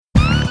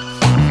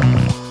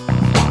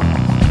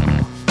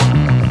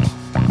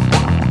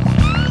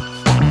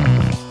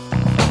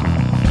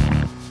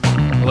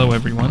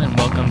everyone, and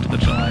welcome to the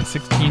July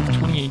 16th,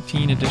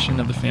 2018 edition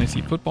of the Fantasy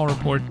Football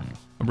Report,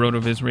 a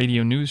RotoViz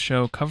radio news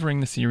show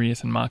covering the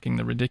serious and mocking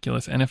the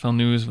ridiculous NFL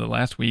news of the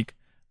last week,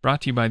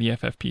 brought to you by the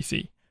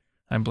FFPC.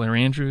 I'm Blair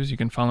Andrews. You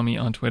can follow me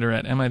on Twitter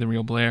at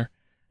 @AmITheRealBlair,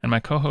 and my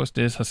co-host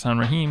is Hassan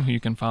Rahim, who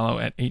you can follow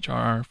at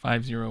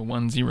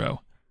HRR5010.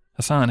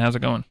 Hassan, how's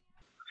it going?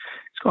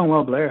 It's going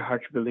well, Blair.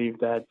 Hard to believe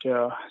that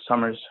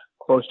summer's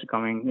close to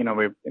coming. You know,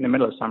 we're in the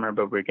middle of summer,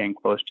 but we're getting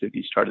close to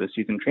the start of the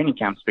season. Training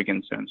camps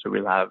begin soon, so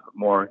we'll have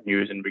more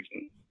news and we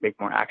can make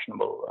more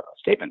actionable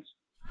statements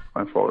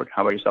going forward.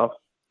 How about yourself?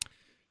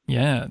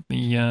 Yeah,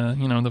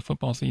 the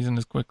football season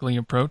is quickly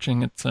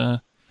approaching. It's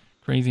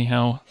crazy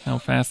how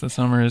fast the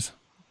summer is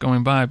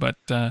going by, but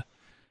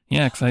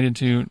excited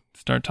to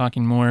start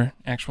talking more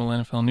actual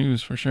NFL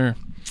news for sure.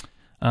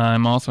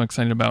 I'm also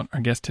excited about our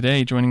guest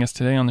today. Joining us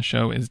today on the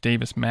show is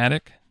Davis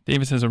Mattek.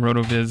 Davis is a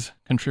RotoViz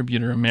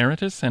contributor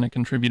emeritus and a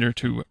contributor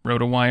to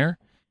RotoWire.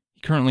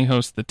 He currently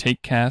hosts the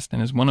TakeCast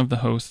and is one of the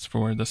hosts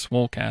for the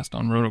Swolecast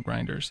on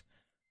RotoGrinders.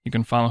 You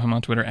can follow him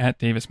on Twitter at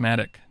Davis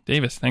Mattek.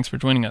 Davis, thanks for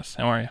joining us.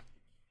 How are you?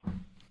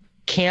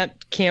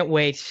 Can't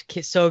wait.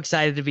 So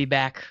excited to be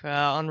back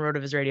on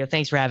RotoViz Radio.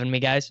 Thanks for having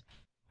me, guys.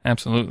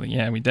 Absolutely.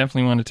 Yeah, we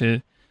definitely wanted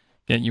to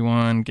get you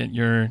on, get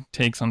your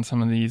takes on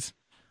some of these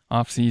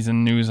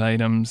off-season news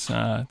items.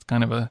 It's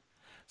kind of a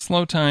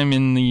slow time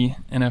in the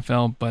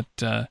NFL, but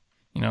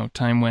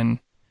time when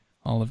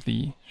all of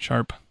the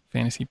sharp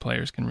fantasy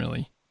players can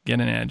really get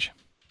an edge.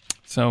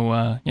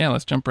 So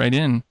let's jump right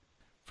in.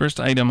 First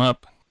item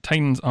up,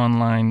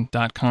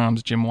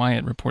 TitansOnline.com's Jim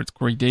Wyatt reports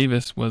Corey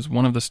Davis was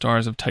one of the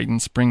stars of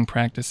Titans spring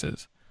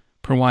practices.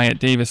 Per Wyatt,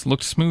 Davis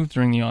looked smooth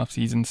during the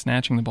offseason,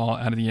 snatching the ball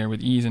out of the air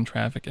with ease in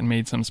traffic and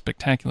made some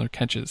spectacular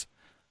catches.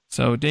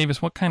 So,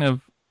 Davis, what kind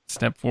of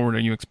step forward are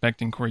you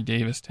expecting Corey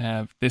Davis to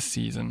have this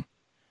season?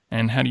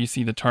 And how do you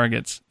see the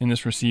targets in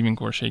this receiving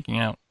corps shaking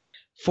out?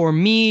 For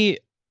me,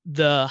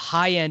 the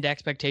high-end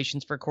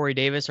expectations for Corey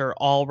Davis are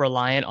all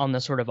reliant on the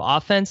sort of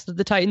offense that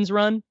the Titans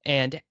run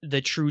and the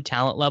true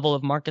talent level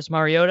of Marcus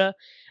Mariota.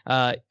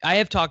 I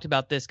have talked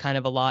about this kind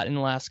of a lot in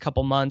the last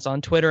couple months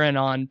on Twitter and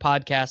on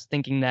podcasts,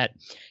 thinking that,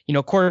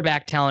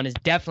 quarterback talent is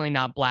definitely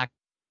not black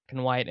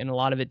and white, and a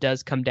lot of it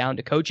does come down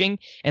to coaching.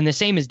 And the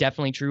same is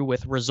definitely true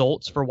with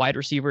results for wide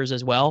receivers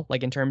as well.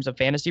 Like in terms of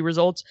fantasy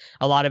results,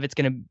 a lot of it's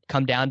going to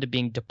come down to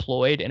being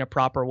deployed in a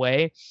proper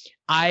way.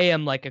 I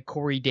am like a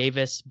Corey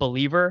Davis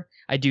believer.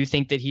 I do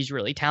think that he's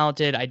really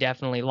talented. I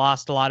definitely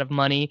lost a lot of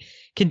money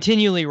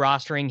continually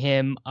rostering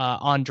him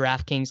on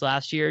DraftKings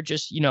last year.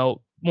 Just,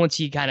 once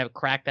he kind of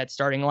cracked that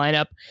starting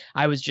lineup,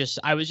 I was just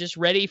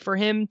ready for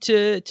him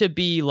to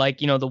be like,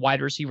 the wide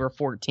receiver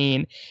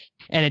 14,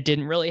 and it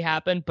didn't really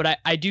happen. But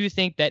I do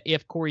think that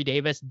if Corey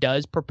Davis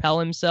does propel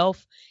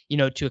himself,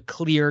 to a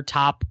clear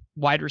top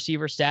wide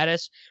receiver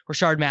status,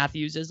 Rashard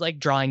Matthews is like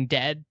drawing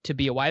dead to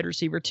be a wide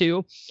receiver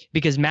too,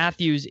 because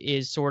Matthews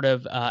is sort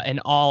of an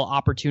all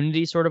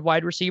opportunity sort of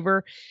wide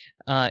receiver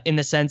in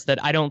the sense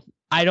that I don't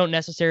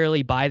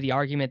necessarily buy the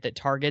argument that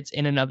targets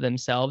in and of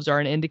themselves are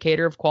an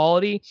indicator of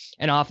quality.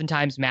 And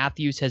oftentimes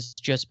Matthews has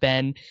just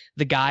been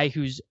the guy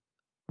who's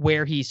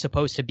where he's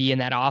supposed to be in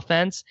that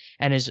offense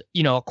and is,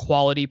 a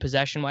quality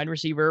possession wide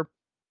receiver.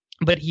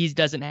 But he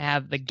doesn't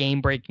have the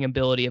game-breaking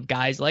ability of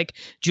guys like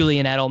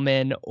Julian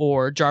Edelman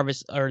or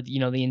Jarvis, or,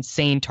 the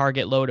insane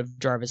target load of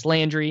Jarvis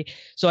Landry.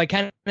 So I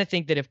kind of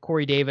think that if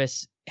Corey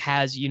Davis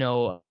has,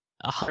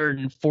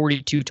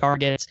 142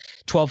 targets,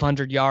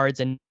 1,200 yards,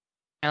 and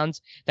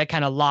that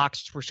kind of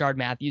locks Rashard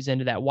Matthews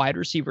into that wide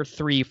receiver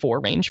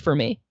 3-4 range for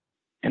me.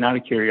 And out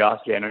of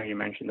curiosity, I know you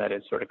mentioned that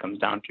it sort of comes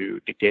down to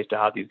dictates to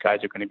how these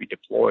guys are going to be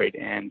deployed.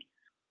 And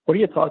what are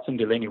your thoughts on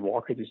Delaney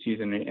Walker this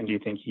season? And do you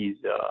think he's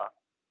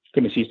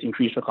going to see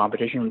increased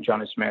competition from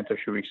Jonnu Smith, or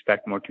should we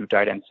expect more two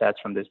tight end sets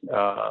from this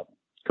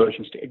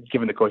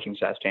given the coaching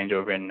staff change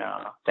over in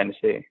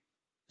Tennessee?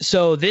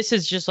 So this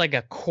is just like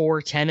a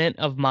core tenet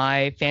of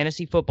my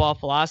fantasy football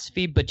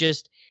philosophy, but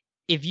just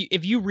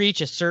if you reach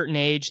a certain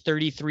age,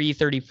 33,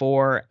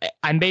 34,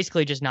 I'm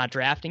basically just not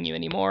drafting you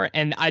anymore.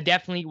 And I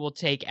definitely will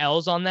take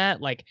L's on that.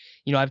 Like,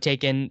 I've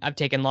taken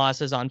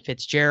losses on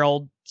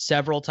Fitzgerald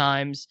several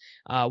times.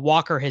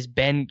 Walker has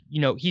been,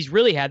 he's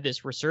really had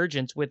this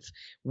resurgence with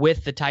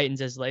the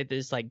Titans as like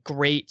this like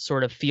great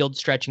sort of field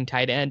stretching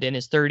tight end in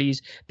his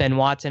 30s. Ben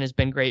Watson has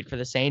been great for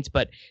the Saints,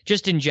 but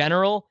just in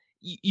general,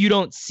 you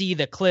don't see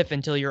the cliff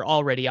until you're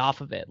already off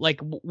of it. Like,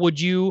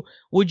 would you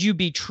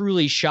be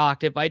truly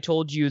shocked if I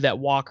told you that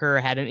Walker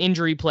had an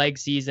injury plagued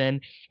season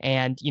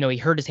and, he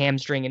hurt his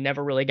hamstring and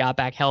never really got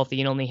back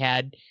healthy and only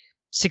had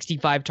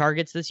 65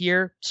 targets this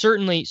year?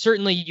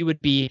 Certainly you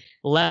would be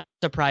less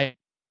surprised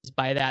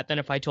by that than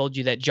if I told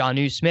you that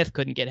Jonnu Smith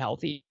couldn't get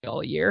healthy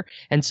all year.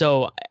 And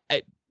so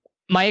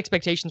my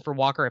expectations for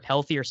Walker, if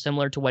healthy, are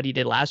similar to what he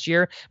did last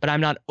year, but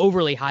I'm not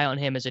overly high on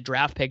him as a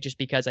draft pick just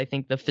because I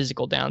think the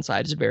physical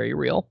downside is very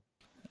real.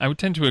 I would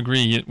tend to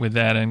agree with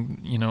that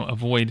and,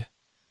 avoid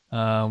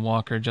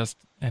Walker just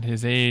at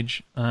his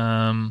age.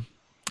 I'm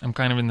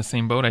kind of in the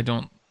same boat. I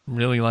don't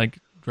really like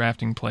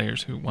drafting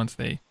players who, once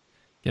they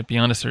get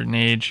beyond a certain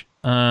age,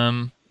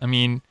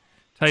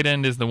 tight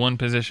end is the one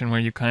position where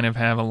you kind of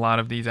have a lot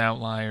of these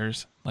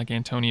outliers, like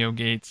Antonio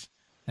Gates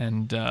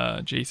and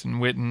Jason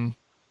Witten,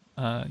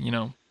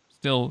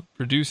 still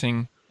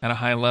producing at a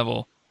high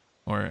level,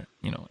 or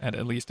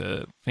at least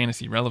a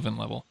fantasy relevant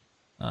level,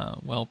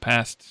 well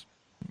past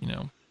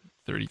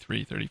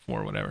 33,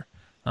 34, whatever.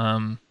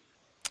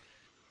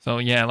 So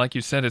yeah, like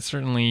you said, it's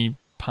certainly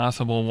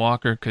possible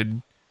Walker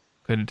could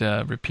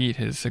repeat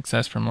his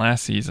success from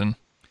last season.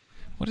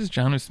 What is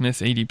Jonnu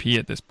Smith's ADP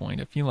at this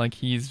point? I feel like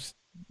he's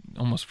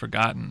almost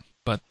forgotten.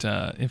 But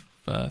if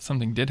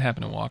something did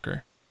happen to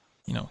Walker,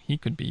 he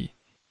could be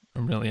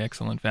a really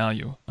excellent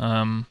value.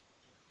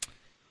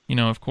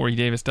 If Corey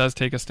Davis does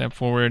take a step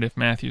forward, if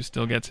Matthews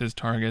still gets his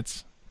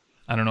targets,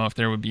 I don't know if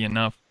there would be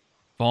enough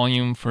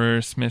volume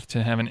for Smith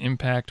to have an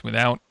impact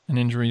without an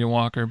injury to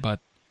Walker, but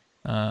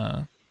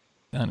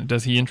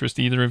does he interest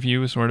either of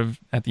you sort of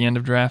at the end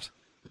of drafts?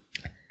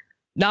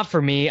 Not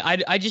for me.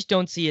 I just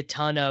don't see a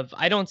ton of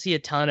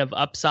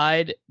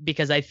upside,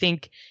 because I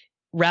think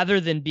rather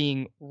than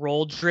being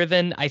role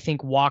driven, I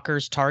think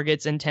Walker's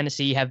targets in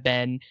Tennessee have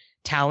been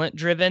talent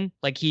driven.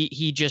 Like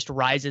he just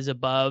rises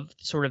above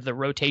sort of the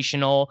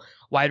rotational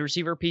wide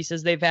receiver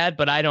pieces they've had,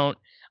 but I don't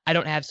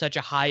have such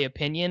a high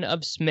opinion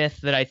of Smith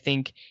that I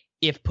think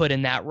if put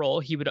in that role,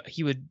 he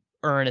would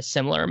earn a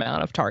similar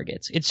amount of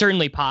targets. It's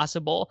certainly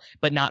possible,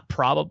 but not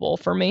probable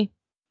for me.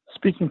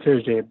 Speaking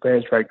Thursday,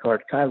 Bears right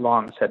guard Kyle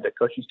Long said the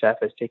coaching staff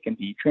has taken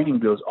the training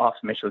wheels off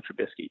Mitchell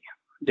Trubisky.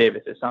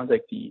 Davis, it sounds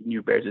like the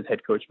new Bears' head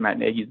coach Matt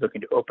Nagy is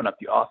looking to open up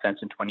the offense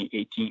in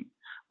 2018.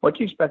 What do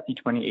you expect the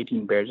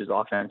 2018 Bears'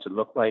 offense to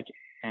look like,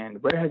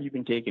 and where have you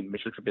been taking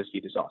Mitchell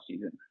Trubisky this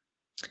offseason?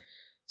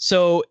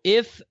 So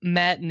if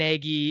Matt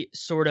Nagy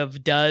sort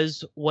of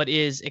does what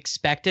is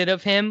expected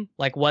of him,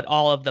 like what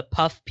all of the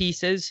puff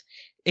pieces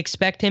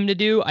expect him to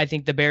do, I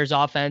think the Bears'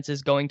 offense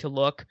is going to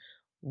look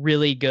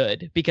really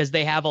good, because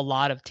they have a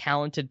lot of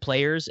talented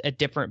players at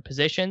different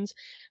positions.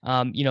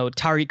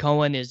 Tariq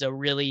Cohen is a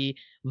really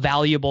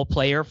valuable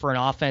player for an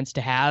offense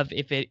to have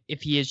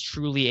if he is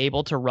truly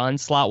able to run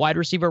slot wide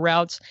receiver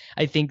routes.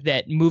 I think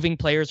that moving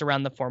players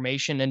around the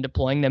formation and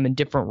deploying them in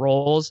different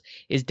roles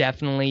is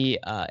definitely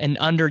an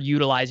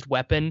underutilized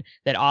weapon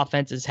that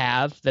offenses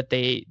have, that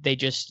they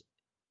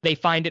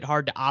find it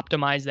hard to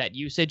optimize that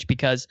usage,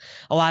 because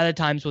a lot of the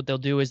times what they'll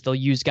do is they'll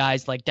use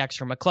guys like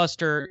Dexter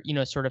McCluster,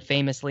 sort of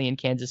famously in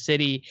Kansas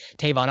City,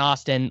 Tavon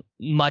Austin,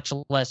 much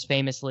less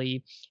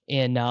famously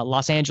in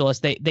Los Angeles.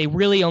 They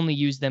really only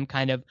use them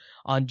kind of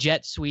on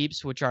jet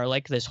sweeps, which are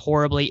like this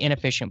horribly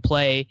inefficient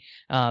play.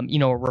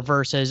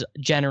 Reverses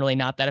generally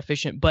not that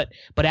efficient, but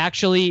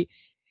actually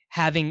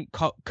having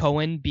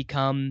Cohen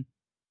become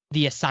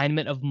the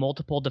assignment of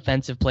multiple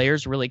defensive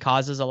players really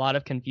causes a lot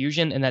of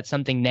confusion, and that's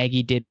something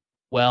Nagy did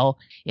well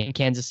in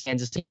Kansas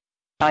City.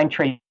 Signed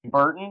Trey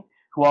Burton,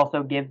 who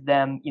also gives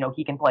them,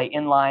 he can play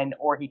inline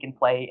or he can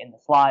play in the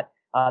slot.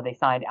 They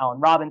signed Allen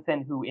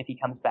Robinson, who, if he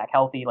comes back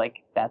healthy,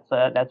 that's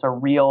a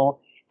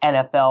real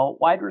NFL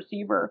wide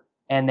receiver.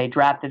 And they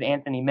drafted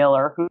Anthony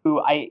Miller,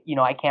 who I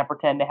can't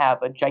pretend to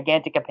have a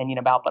gigantic opinion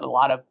about, but a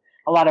lot of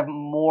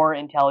more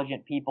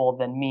intelligent people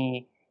than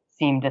me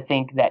seem to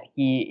think that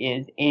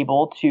he's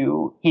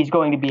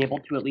going to be able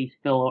to at least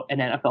fill an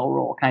NFL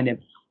role kind of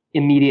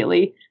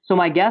immediately. So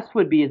my guess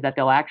would be is that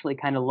they'll actually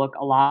kind of look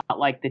a lot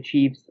like the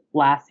Chiefs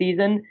last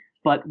season,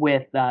 but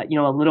with a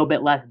little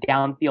bit less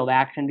downfield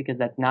action, because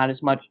that's not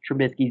as much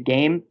Trubisky's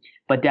game,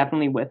 but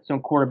definitely with some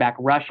quarterback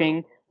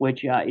rushing,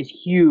 which is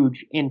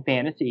huge in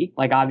fantasy.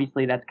 Like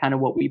obviously that's kind of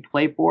what we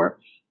play for,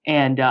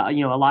 and a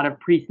lot of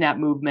pre-snap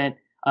movement,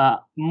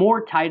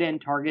 more tight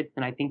end targets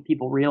than I think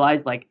people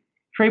realize. Like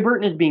Trey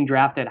Burton is being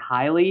drafted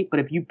highly,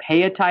 but if you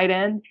pay a tight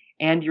end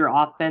and your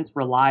offense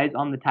relies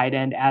on the tight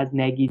end, as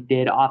Nagy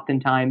did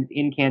oftentimes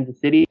in Kansas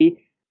City,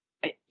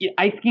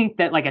 I think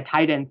that like a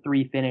tight end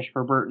 3 finish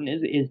for Burton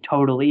is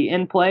totally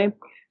in play.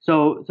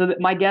 So that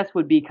my guess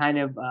would be kind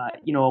of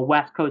a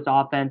West Coast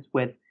offense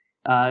with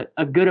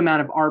a good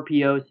amount of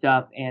RPO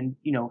stuff and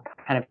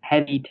kind of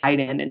heavy tight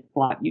end and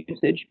slot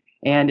usage.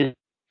 And as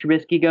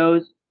Trubisky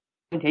goes,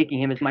 I'm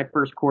taking him as my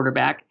first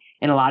quarterback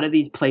in a lot of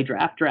these play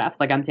drafts.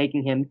 Like I'm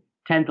taking him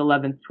 10th,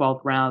 11th,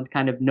 12th round,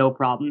 kind of no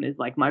problem, is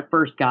like my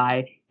first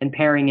guy, and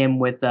pairing him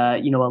with a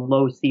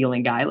low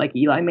ceiling guy like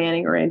Eli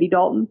Manning or Andy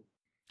Dalton.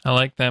 I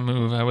like that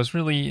move. I was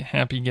really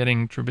happy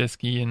getting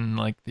Trubisky in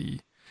like the,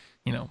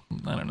 the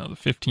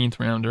 15th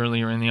round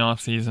earlier in the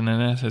offseason,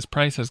 and as his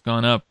price has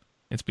gone up,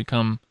 it's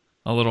become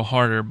a little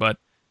harder, but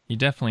he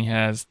definitely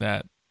has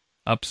that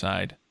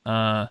upside.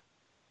 You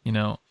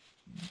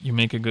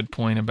make a good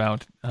point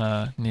about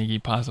Nagy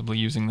possibly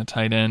using the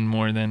tight end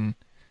more than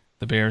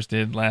the Bears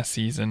did last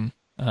season.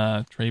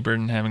 Trey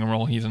Burton having a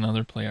role, he's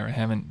another player I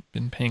haven't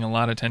been paying a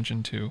lot of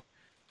attention to.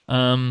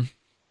 The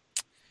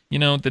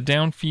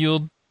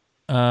downfield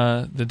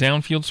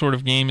sort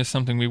of game is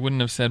something we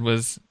wouldn't have said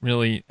was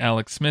really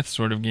Alex Smith's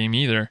sort of game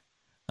either.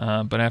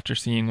 But after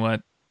seeing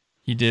what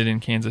he did in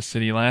Kansas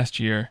City last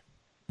year,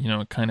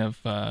 it kind of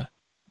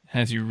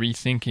has you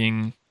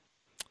rethinking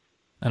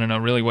I don't know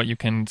really what you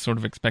can sort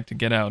of expect to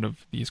get out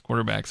of these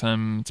quarterbacks.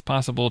 It's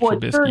possible Well,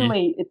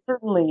 Trubisky. it's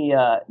certainly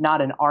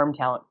not an arm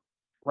talent,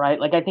 right?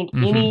 Like I think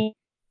Mm-hmm. any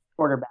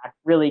quarterback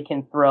really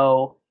can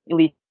throw at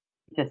least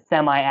a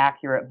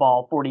semi-accurate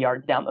ball 40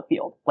 yards down the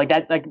field. Like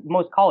that, like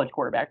most college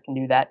quarterbacks can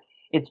do that.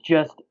 It's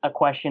just a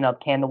question of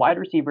can the wide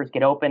receivers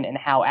get open and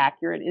how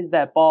accurate is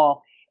that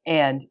ball?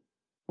 And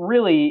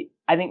really,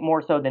 I think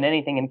more so than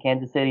anything in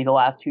Kansas City the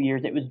last 2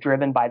 years, it was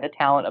driven by the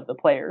talent of the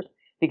players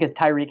because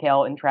Tyreek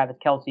Hill and Travis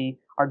Kelce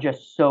are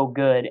just so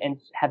good and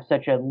have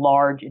such a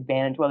large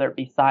advantage, whether it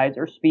be size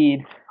or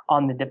speed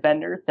on the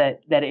defenders,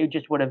 that it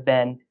just would have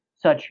been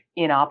such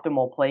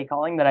inoptimal play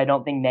calling that I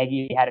don't think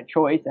Nagy had a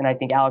choice. And I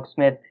think Alex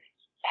Smith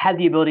had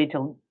the ability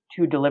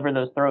to deliver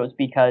those throws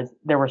because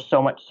there was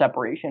so much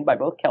separation by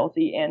both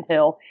Kelce and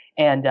Hill.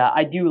 And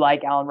I do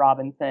like Allen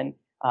Robinson.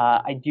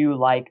 I do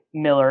like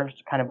Miller,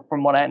 kind of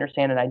from what I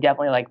understand, and I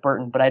definitely like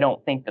Burton, but I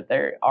don't think that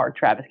there are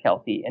Travis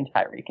Kelce and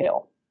Tyreek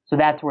Hill. So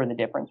that's where the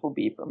difference will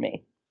be for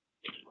me.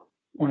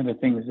 One of the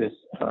things this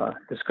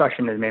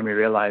discussion has made me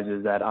realize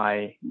is that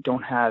I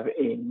don't have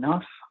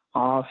enough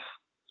of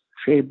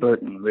Trey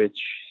Burton, which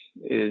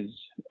is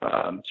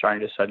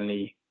starting to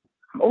suddenly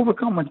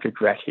overcome with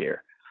regret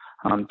here.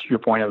 To your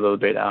point a little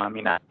bit, I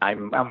mean,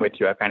 I'm with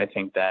you. I kind of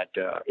think that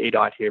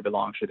A-Dot here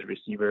belongs to the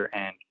receiver,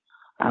 and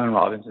Allen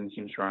Robinson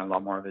seems to run a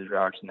lot more of his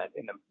routes in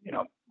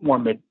the more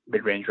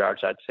mid-range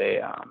routes, I'd say.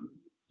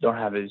 Don't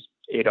have his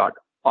A-Dot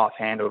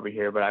offhand over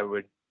here, but I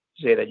would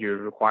say that you're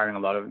requiring a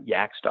lot of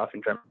yak stuff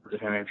in terms of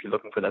him if you're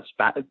looking for that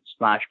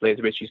splash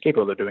plays, which he's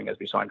capable of doing, as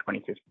we saw in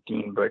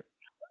 2015. But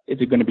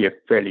it's going to be a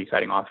fairly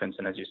exciting offense,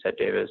 and as you said,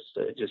 Davis,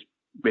 just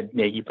with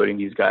Nagy putting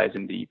these guys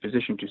in the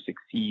position to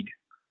succeed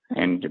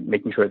and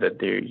making sure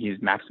that he's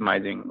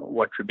maximizing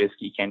what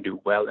Trubisky can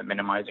do well and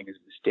minimizing his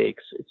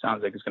mistakes, it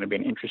sounds like it's going to be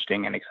an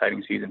interesting and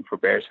exciting season for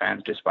Bears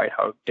fans, despite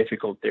how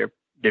difficult their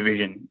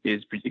division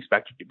is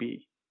expected to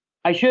be.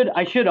 I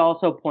should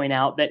also point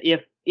out that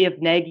if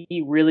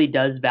Nagy really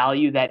does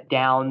value that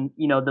down,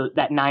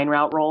 that 9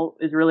 route roll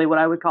is really what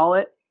I would call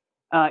it.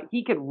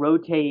 He could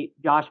rotate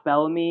Josh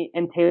Bellamy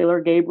and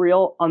Taylor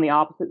Gabriel on the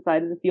opposite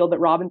side of the field that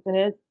Robinson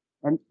is,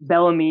 and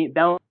Bellamy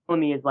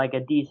is like a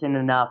decent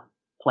enough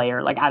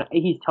player. Like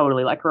he's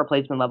totally like a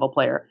replacement level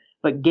player,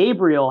 but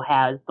Gabriel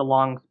has the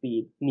long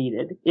speed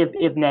needed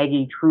if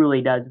Nagy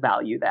truly does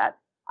value that.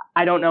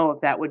 I don't know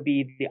if that would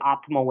be the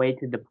optimal way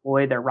to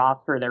deploy their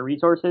roster, their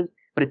resources,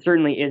 but it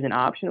certainly is an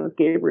option with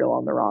Gabriel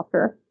on the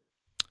roster.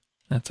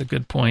 That's a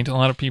good point. A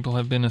lot of people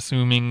have been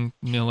assuming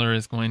Miller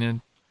is going to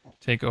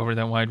take over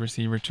that wide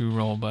receiver 2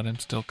 role, but I'm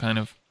still kind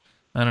of,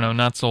 I don't know,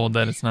 not sold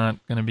that it's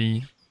not going to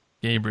be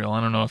Gabriel.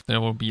 I don't know if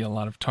there will be a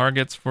lot of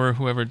targets for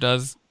whoever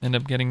does end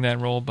up getting that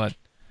role, but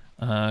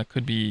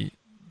could be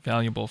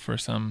valuable for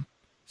some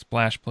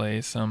splash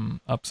plays,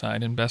 some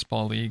upside in best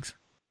ball leagues.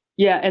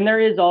 Yeah, and there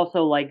is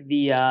also like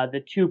the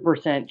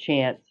 2%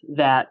 chance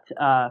that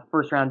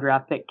first round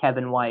draft pick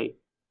Kevin White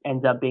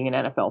ends up being an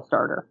NFL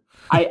starter.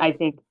 I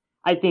think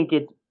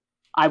it's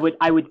I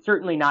would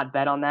certainly not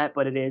bet on that,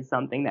 but it is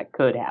something that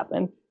could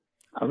happen.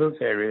 I will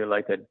say I really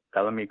like that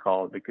Bellamy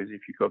call, because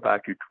if you go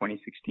back to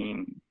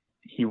 2016,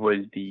 he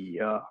was he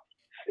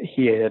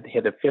had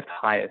the 5th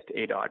highest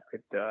ADOT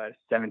with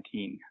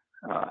 17,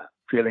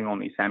 trailing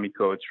only Sammy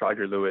Coates,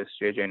 Roger Lewis,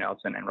 JJ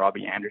Nelson, and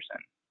Robbie Anderson.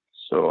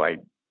 So I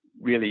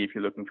really, if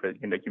you're looking for,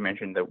 like you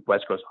mentioned, the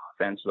West Coast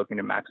offense, looking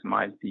to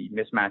maximize the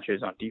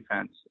mismatches on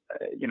defense,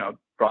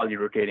 broadly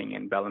rotating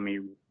in Bellamy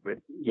with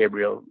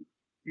Gabriel,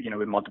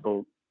 with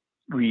multiple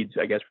reads,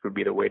 I guess would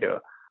be the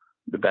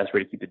best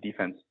way to keep the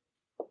defense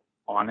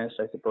honest,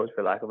 I suppose,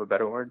 for lack of a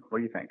better word. What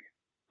do you think?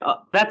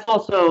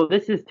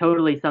 This is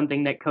totally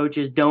something that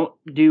coaches don't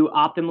do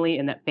optimally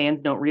and that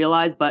fans don't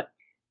realize, but,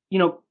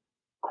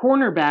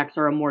 cornerbacks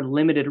are a more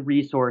limited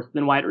resource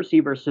than wide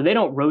receivers, so they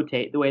don't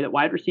rotate the way that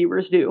wide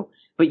receivers do.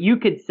 But you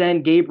could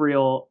send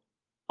Gabriel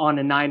on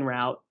a 9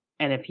 route,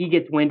 and if he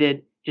gets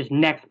winded, just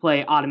next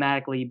play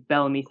automatically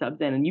Bellamy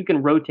subs in, and you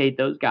can rotate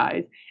those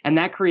guys, and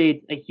that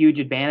creates a huge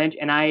advantage.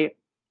 And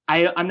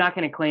I'm not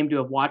going to claim to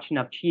have watched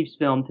enough Chiefs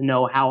film to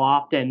know how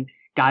often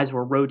guys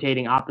were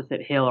rotating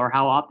opposite Hill or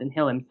how often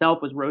Hill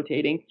himself was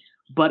rotating,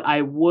 but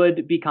I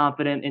would be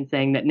confident in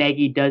saying that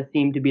Nagy does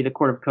seem to be the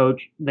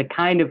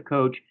kind of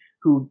coach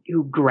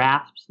who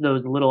grasps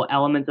those little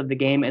elements of the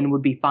game and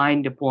would be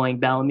fine deploying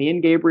Bellamy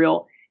and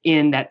Gabriel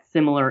in that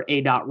similar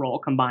A-dot role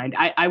combined.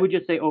 I would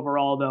just say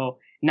overall, though,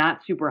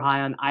 not super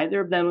high on either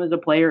of them as a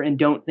player, and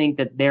don't think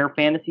that their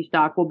fantasy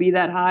stock will be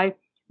that high,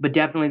 but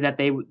definitely that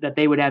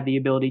they would have the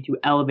ability to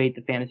elevate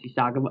the fantasy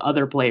stock of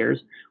other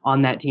players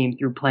on that team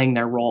through playing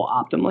their role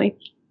optimally.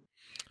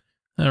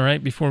 All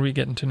right, before we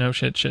get into No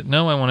Shit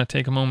No, I want to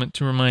take a moment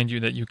to remind you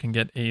that you can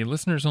get a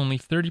listeners-only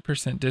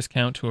 30%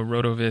 discount to a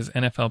RotoViz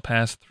NFL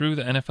Pass through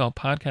the NFL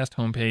Podcast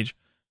homepage,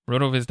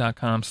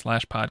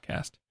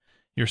 rotoviz.com/podcast.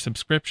 Your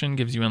subscription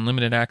gives you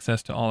unlimited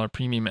access to all our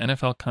premium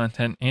NFL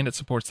content, and it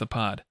supports the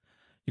pod.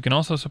 You can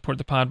also support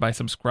the pod by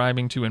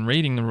subscribing to and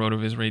rating the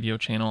RotoViz radio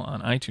channel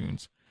on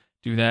iTunes.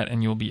 Do that,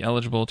 and you'll be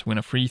eligible to win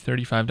a free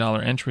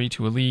 $35 entry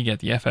to a league at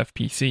the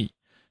FFPC.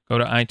 Go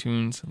to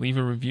iTunes, leave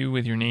a review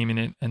with your name in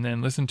it, and then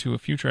listen to a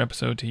future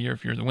episode to hear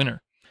if you're the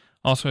winner.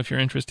 Also, if you're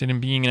interested in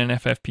being in an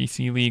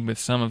FFPC league with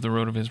some of the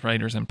RotoViz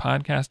writers and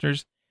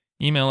podcasters,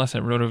 email us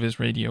at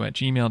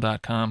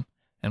rotovizradio@gmail.com,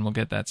 and we'll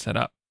get that set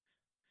up.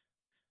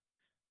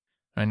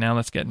 All right, now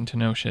let's get into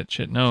No Shit,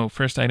 Shit No.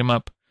 First item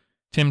up,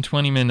 Tim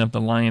Twentyman of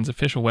the Lions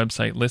official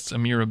website lists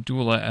Amir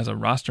Abdullah as a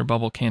roster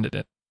bubble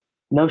candidate.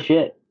 No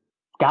shit.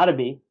 Gotta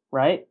be,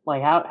 right?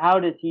 Like, how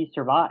does he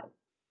survive?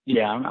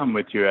 Yeah, I'm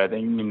with you. I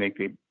think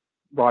they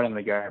brought in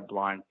LeGarrette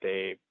Blount.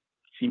 They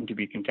seem to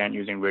be content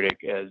using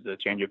Riddick as a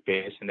change of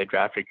pace, and they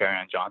drafted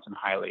Karen Johnson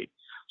highly.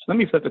 So let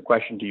me flip the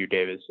question to you,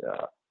 Davis.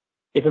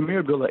 If Amir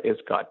Abdullah is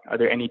cut, are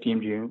there any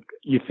teams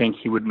you think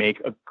he would make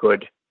a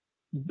good,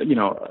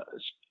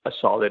 a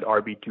solid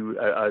RB2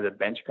 as a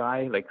bench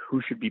guy? Like, who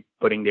should be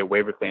putting their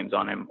waiver claims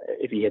on him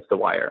if he hits the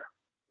wire?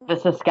 The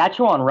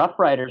Saskatchewan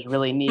Roughriders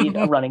really need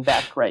a running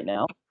back right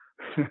now.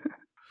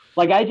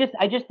 Like, I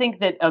just think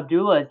that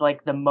Abdullah is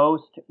like the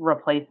most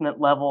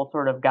replacement level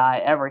sort of guy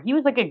ever. He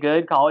was like a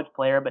good college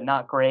player, but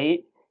not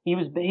great.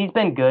 He's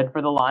been good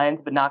for the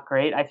Lions, but not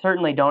great. I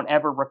certainly don't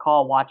ever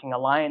recall watching a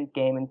Lions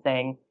game and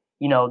saying,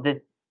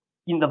 the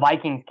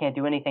Vikings can't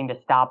do anything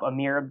to stop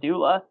Amir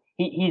Abdullah.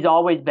 He's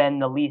always been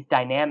the least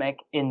dynamic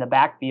in the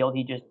backfield.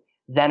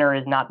 Zenner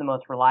is not the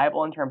most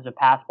reliable in terms of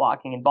pass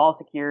blocking and ball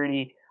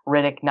security.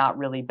 Riddick not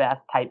really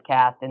best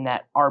typecast in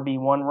that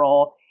RB1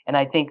 role. And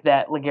I think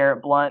that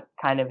LeGarrette Blount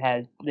kind of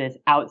has this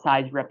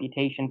outsized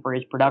reputation for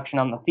his production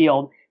on the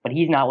field, but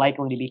he's not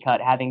likely to be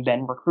cut, having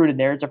been recruited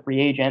there as a free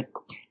agent.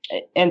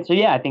 And so,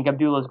 yeah, I think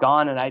Abdullah's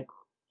gone, and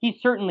he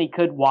certainly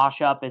could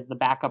wash up as the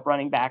backup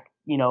running back,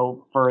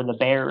 for the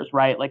Bears,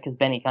 right? Like, because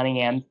Benny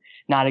Cunningham's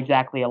not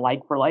exactly a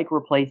like-for-like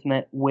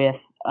replacement with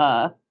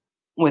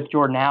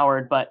Jordan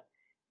Howard. But,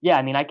 yeah,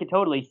 I mean, I could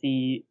totally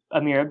see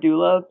Amir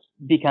Abdullah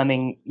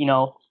becoming,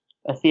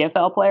 a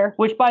CFL player,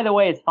 which, by the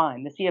way, is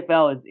fine. The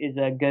CFL is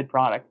a good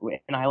product,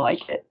 and I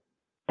like it.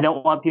 I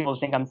don't want people to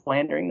think I'm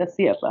slandering the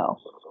CFL.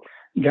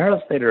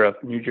 Garrett Slater of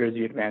New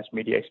Jersey Advanced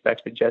Media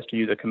expects the Jets to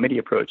use a committee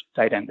approach to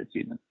tight end this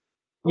season.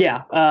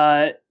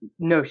 Yeah,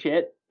 no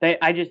shit.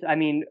 I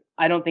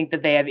don't think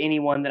that they have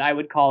anyone that I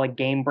would call a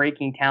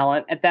game-breaking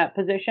talent at that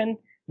position.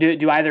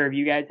 Do either of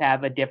you guys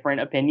have a different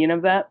opinion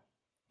of that?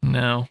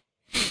 No.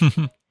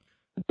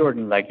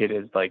 Jordan Leggett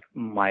is like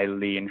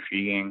mildly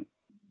intriguing,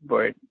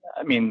 but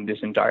I mean, this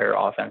entire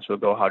offense will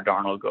go how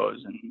Darnold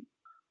goes, and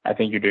I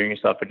think you're doing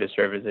yourself a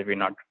disservice if you're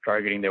not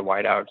targeting their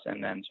wideouts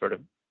and then sort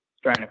of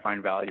trying to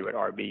find value at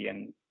RB.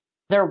 And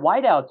their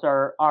wideouts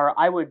are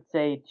I would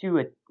say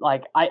too.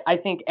 I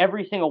think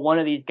every single one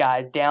of these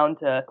guys, down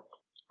to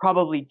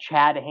probably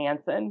Chad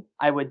Hansen,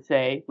 I would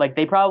say, like,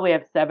 they probably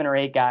have 7 or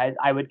 8 guys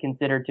I would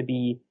consider to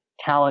be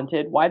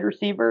talented wide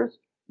receivers.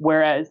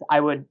 Whereas I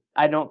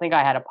don't think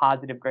I had a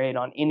positive grade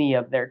on any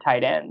of their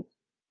tight ends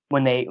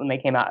when they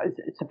came out.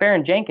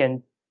 Safarian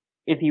Jenkins,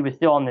 if he was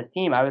still on this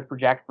team, I would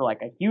project for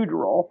like a huge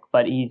role,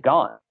 but he's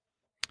gone.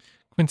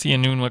 Quincy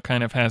Enunwa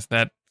kind of has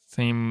that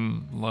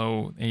same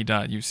low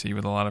ADOT you see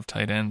with a lot of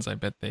tight ends. I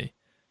bet they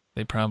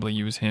probably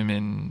use him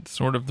in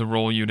sort of the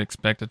role you'd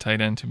expect a tight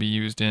end to be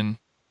used in.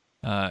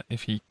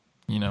 If he,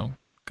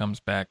 comes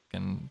back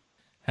and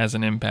has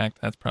an impact,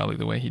 that's probably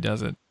the way he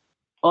does it.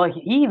 Well,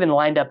 he even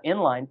lined up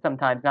inline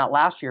sometimes, not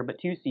last year, but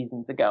 2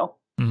 seasons ago.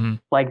 Mm-hmm.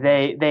 Like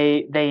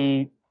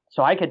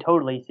so I could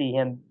totally see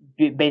him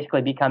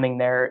basically becoming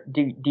their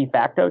de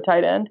facto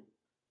tight end.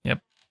 Yep.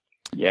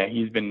 Yeah,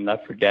 he's been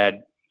left for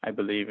dead, I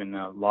believe, in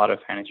a lot of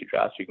fantasy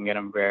drafts. You can get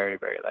him very,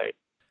 very light.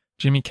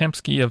 Jimmy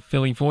Kempsky of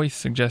Philly Voice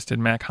suggested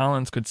Mac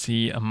Hollins could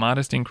see a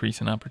modest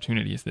increase in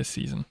opportunities this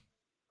season.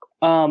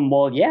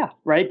 Well, yeah,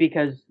 right,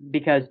 because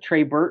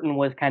Trey Burton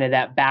was kind of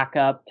that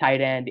backup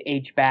tight end,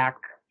 H-back,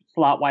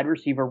 slot wide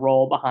receiver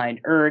role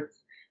behind Ertz.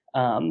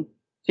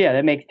 So yeah,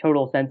 that makes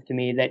total sense to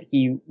me that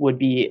he would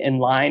be in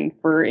line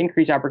for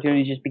increased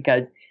opportunities, just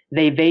because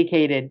they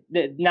vacated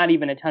not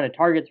even a ton of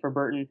targets for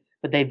Burton,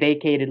 but they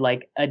vacated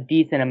like a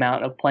decent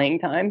amount of playing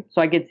time. So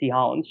I could see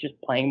Hollins just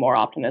playing more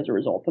often as a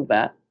result of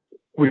that.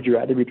 Would you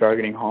rather be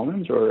targeting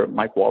Hollins or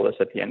Mike Wallace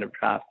at the end of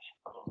drafts?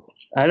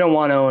 I don't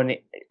want to own.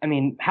 I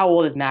mean, how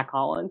old is Mac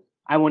Hollins?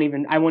 I won't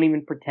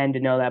even pretend to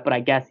know that, but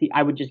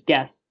I would just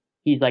guess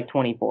he's like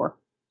 24.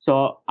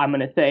 So I'm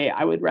gonna say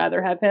I would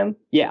rather have him.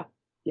 Yeah,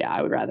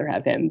 I would rather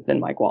have him than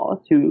Mike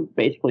Wallace, who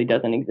basically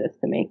doesn't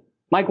exist to me.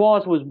 Mike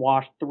Wallace was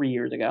washed 3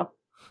 years ago.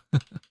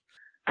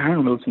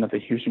 Aaron Wilson of the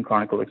Houston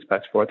Chronicle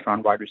expects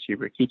 4th-round wide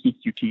receiver Kiki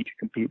QT to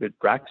compete with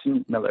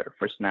Braxton Miller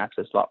for snaps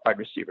as slot wide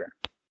receiver.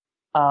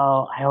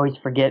 Oh, I always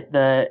forget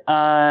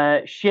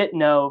the shit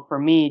no for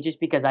me, just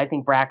because I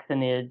think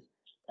Braxton is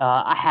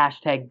a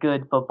hashtag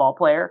good football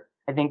player.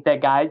 I think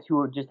that guys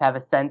who just have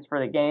a sense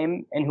for the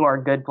game and who are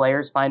good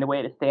players find a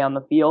way to stay on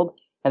the field,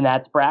 and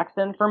that's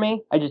Braxton for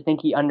me. I just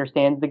think he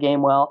understands the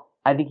game well.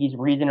 I think he's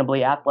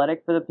reasonably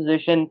athletic for the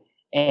position,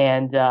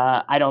 and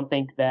I don't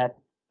think that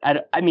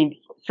I mean,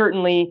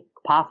 certainly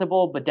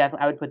possible, but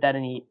definitely I would put that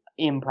in the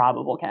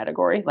improbable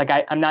category. Like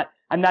I'm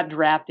not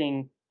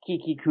drafting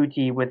Kiki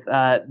Kuti with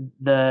as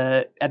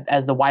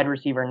the wide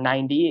receiver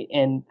 90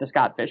 in the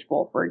Scott Fish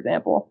Bowl, for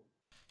example.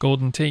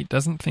 Golden Tate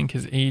doesn't think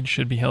his age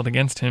should be held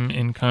against him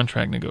in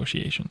contract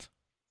negotiations.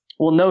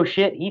 Well, no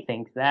shit, he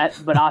thinks that,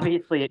 but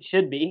obviously it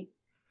should be.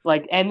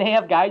 And they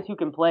have guys who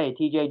can play.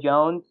 T.J.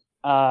 Jones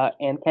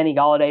and Kenny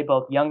Golladay,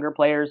 both younger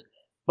players.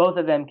 Both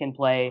of them can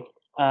play.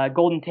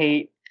 Golden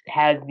Tate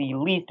has the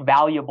least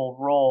valuable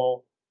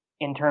role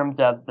in terms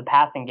of the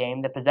passing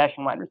game, the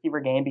possession wide receiver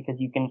game, because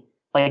you can,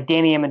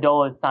 Danny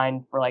Amendola is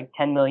signed for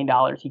 $10 million.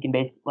 He can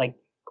basically,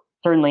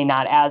 certainly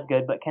not as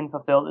good, but can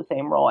fulfill the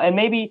same role. And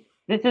maybe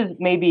this is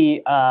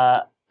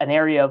an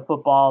area of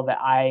football that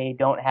I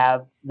don't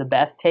have the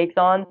best takes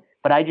on,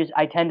 but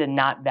I tend to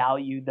not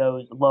value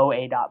those low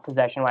ADOT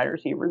possession wide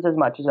receivers as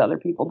much as other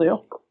people do.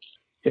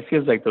 It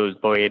feels like those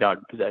low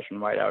ADOT possession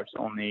wideouts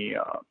only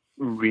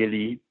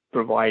really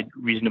provide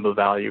reasonable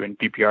value in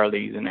PPR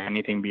leagues, and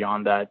anything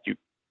beyond that,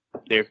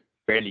 they're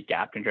fairly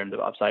capped in terms of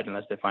upside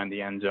unless they find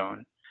the end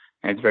zone.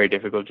 And it's very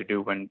difficult to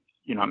do when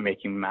you're not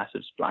making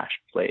massive splash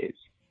plays.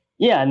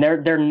 Yeah, and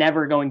they're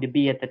never going to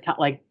be at the top.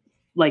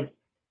 Like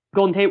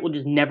Golden Tate will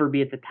just never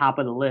be at the top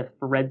of the list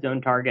for red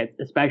zone targets,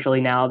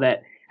 especially now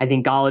that I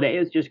think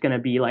Golladay is just going to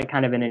be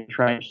kind of an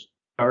entrenched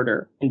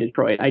starter in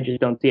Detroit. I just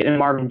don't see it. And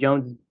Marvin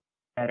Jones is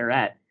better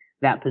at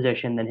that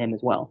position than him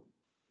as well.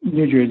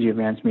 New Jersey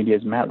Advanced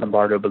Media's Matt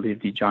Lombardo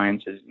believes the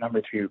Giants'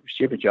 number 3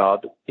 receiver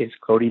job is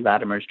Cody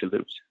Latimer's to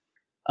lose.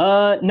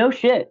 No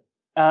shit.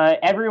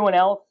 Everyone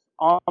else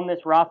on this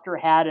roster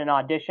had an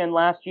audition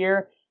last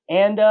year,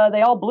 and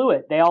they all blew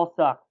it. They all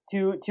sucked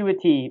to a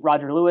T.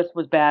 Roger Lewis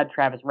was bad.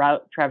 Travis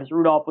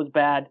Rudolph was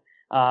bad.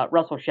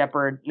 Russell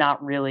Shepard,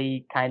 not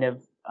really kind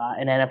of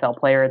an NFL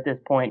player at this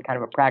point, kind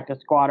of a practice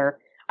squatter.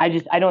 I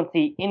don't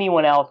see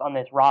anyone else on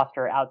this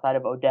roster outside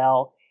of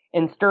Odell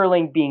and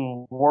Sterling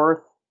being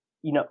worth,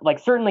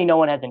 certainly no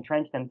one has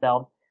entrenched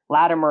themselves.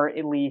 Latimer,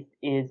 at least,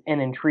 is an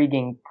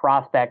intriguing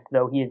prospect,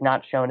 though he has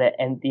not shown it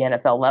at the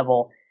NFL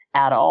level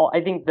at all. I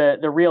think the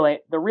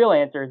real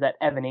answer is that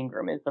Evan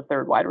Ingram is the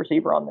third wide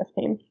receiver on this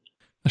team.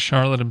 The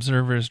Charlotte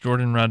Observer's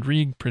Jordan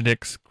Rodriguez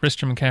predicts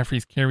Christian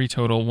McCaffrey's carry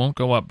total won't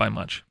go up by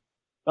much.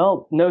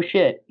 Well, no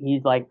shit.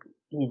 He's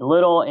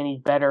little and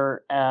he's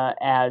better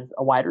as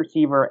a wide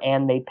receiver,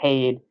 and they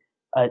paid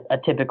a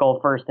typical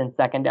first and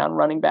second down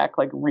running back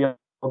real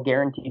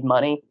guaranteed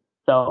money.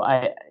 So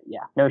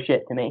no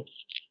shit to me.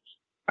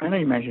 I know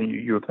you mentioned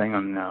you were playing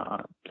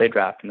on Play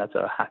Draft, and that's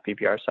a half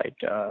PPR site.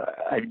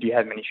 Do you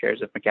have many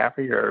shares of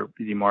McCaffrey, or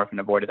is he more of an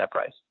avoid at that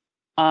price?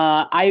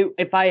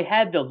 If I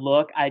had to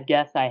look, I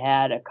guess I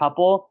had a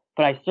couple,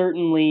 but I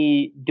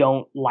certainly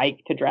don't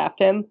like to draft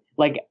him.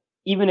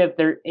 Even if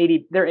their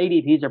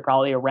ADPs are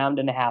probably a round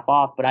and a half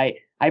off, but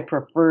I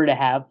prefer to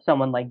have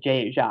someone like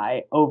Jay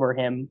Ajayi over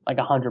him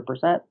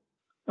 100%.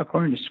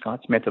 According to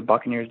Scott Smith of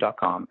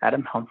Buccaneers.com,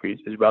 Adam Humphries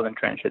is well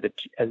entrenched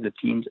as the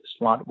team's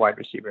slot wide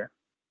receiver.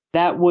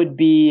 That would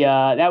be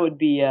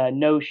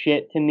no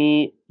shit to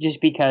me,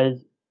 just because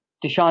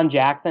Deshaun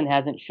Jackson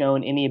hasn't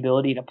shown any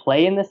ability to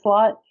play in the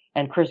slot,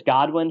 and Chris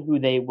Godwin, who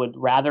they would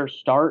rather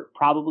start,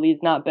 probably is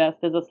not best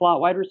as a slot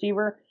wide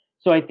receiver.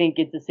 So I think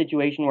it's a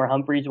situation where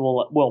Humphries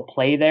will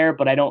play there,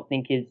 but I don't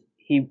think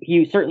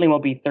he certainly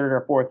won't be third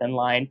or fourth in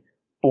line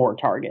for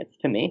targets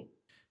to me.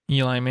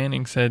 Eli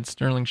Manning said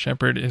Sterling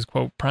Shepard is,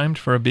 quote, primed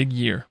for a big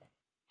year.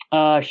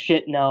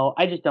 Shit, no.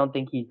 I just don't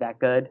think he's that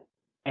good.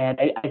 And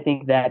I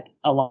think that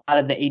a lot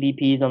of the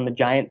ADPs on the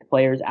Giants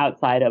players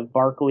outside of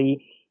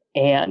Barkley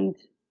and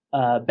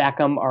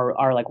Beckham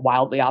are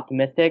wildly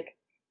optimistic.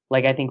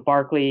 I think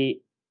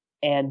Barkley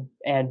and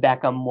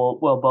Beckham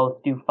will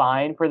both do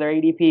fine for their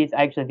ADPs.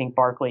 I actually think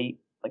Barkley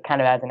kind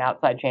of has an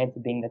outside chance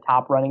of being the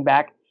top running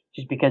back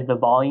just because the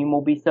volume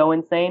will be so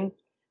insane.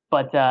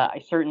 But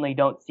I certainly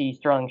don't see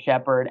Sterling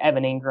Shepard,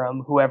 Evan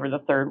Ingram, whoever the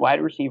third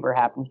wide receiver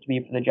happens to be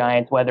for the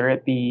Giants, whether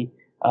it be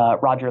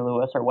Roger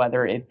Lewis or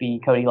whether it be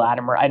Cody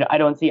Latimer. I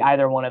don't see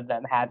either one of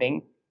them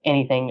having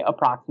anything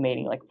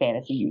approximating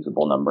fantasy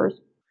usable numbers.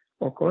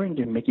 According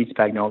to Mickey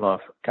Spagnola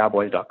of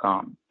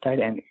Cowboys.com, tight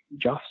end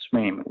Josh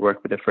Swaim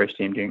worked with the first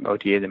team during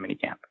OTAs and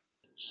minicamp.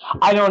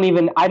 I don't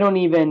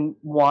even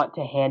want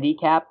to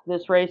handicap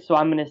this race, so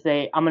I'm gonna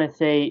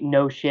say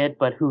no shit,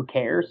 but who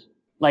cares?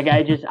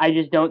 I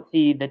just don't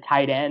see the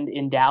tight end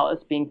in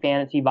Dallas being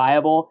fantasy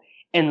viable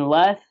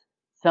unless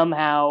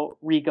somehow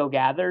Rico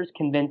Gathers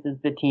convinces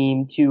the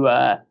team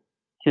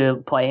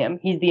to play him.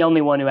 He's the only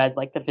one who has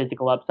the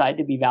physical upside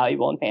to be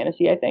valuable in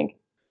fantasy, I think.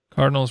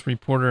 Cardinals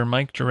reporter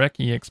Mike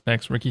Jurecki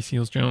expects Ricky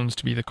Seals-Jones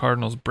to be the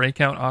Cardinals'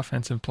 breakout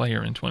offensive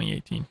player in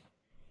 2018.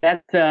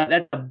 That's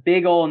a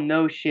big old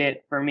no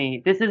shit for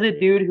me. This is a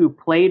dude who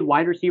played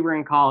wide receiver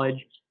in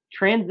college,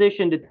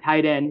 transitioned to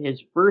tight end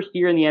his first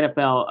year in the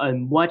NFL, a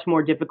much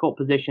more difficult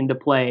position to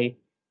play.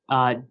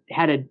 And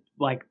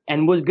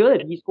was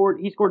good. He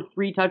scored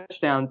 3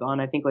 touchdowns on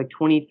I think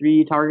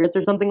 23 targets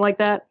or something like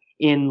that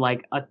in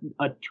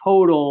a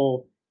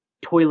total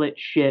toilet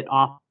shit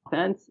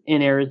offense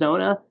in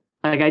Arizona.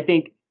 I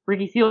think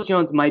Ricky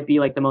Seals-Jones might be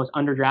the most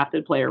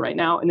underdrafted player right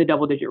now in the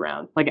double-digit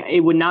rounds.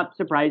 It would not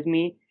surprise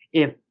me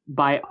if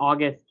by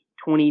August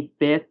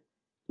 25th.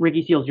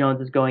 Ricky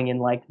Seals-Jones is going in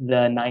like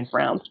the 9th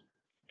round.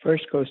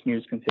 First Coast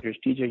News considers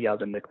TJ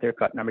Yeldon the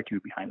clear-cut number 2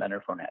 behind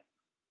Leonard Fournette.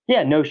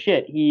 Yeah, no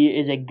shit. He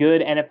is a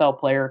good NFL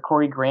player.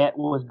 Corey Grant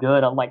was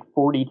good on like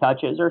 40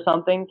 touches or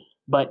something,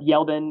 but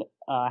Yeldon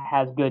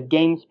has good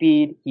game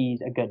speed.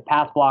 He's a good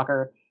pass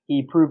blocker.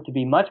 He proved to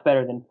be much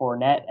better than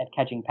Fournette at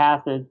catching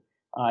passes.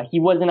 He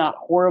was not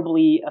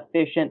horribly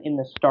efficient in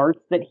the starts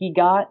that he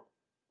got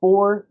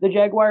for the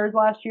Jaguars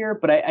last year,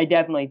 but I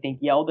definitely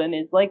think Yeldon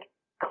is like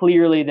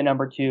clearly the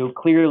number 2,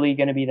 clearly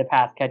going to be the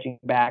pass catching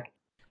back.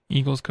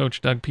 Eagles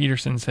coach Doug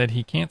Peterson said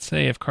he can't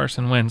say if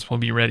Carson Wentz will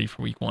be ready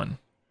for week 1.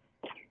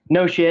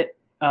 No shit.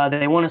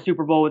 They won a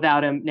Super Bowl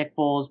without him. Nick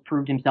Foles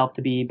proved himself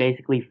to be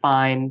basically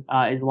fine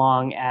as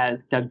long as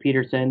Doug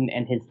Peterson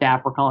and his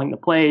staff were calling the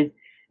plays.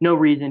 No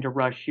reason to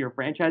rush your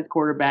franchise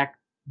quarterback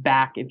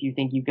back if you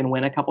think you can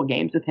win a couple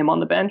games with him on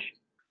the bench.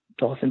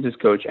 Dolphins'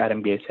 coach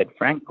Adam Gase said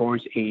Frank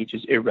Gore's age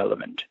is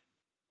irrelevant.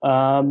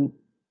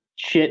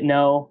 Shit,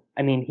 no.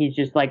 I mean, he's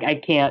just like, I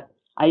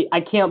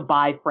can't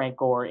buy Frank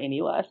Gore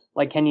any less.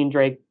 Like Kenyon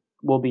Drake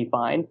will be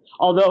fine.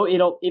 Although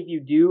if you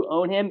do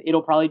own him,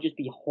 it'll probably just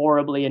be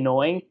horribly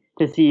annoying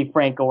to see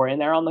Frank Gore in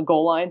there on the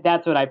goal line.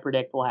 That's what I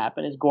predict will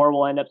happen is Gore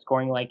will end up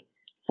scoring like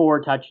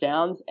 4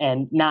 touchdowns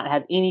and not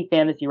have any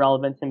fantasy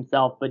relevance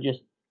himself, but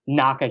just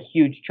knock a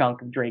huge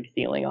chunk of Drake's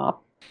ceiling off.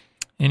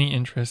 Any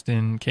interest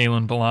in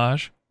Kalen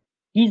Ballage?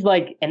 He's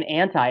like an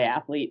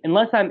anti-athlete.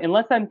 Unless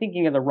I'm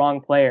thinking of the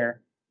wrong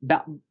player.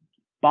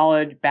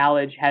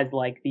 Ballage has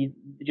like these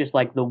just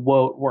like the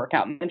WOT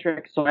workout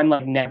metrics, so I'm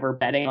like never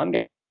betting on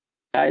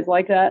guys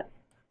like that.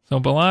 So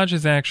Ballage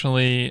is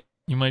actually,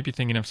 you might be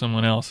thinking of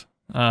someone else.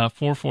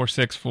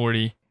 4.46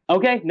 40.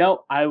 Okay,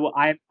 no,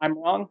 I'm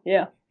wrong.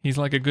 Yeah, he's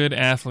like a good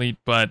athlete,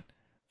 but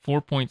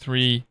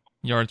 4.3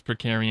 yards per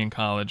carry in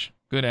college.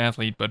 Good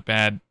athlete, but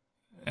bad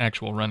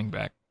actual running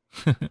back.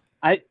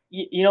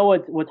 You know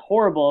what's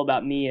horrible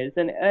about me is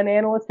an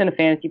analyst and a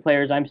fantasy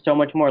player is I'm so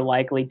much more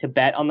likely to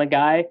bet on the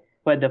guy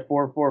who had the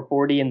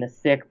 4.40 and the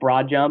sick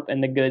broad jump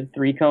and the good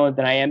 3 cones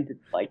than I am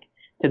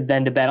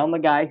to bet on the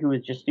guy who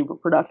was just super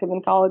productive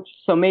in college.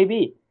 So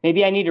maybe I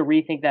need to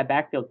rethink that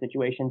backfield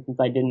situation since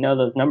I didn't know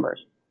those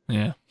numbers.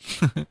 Yeah.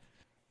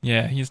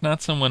 Yeah, he's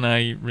not someone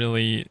I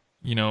really,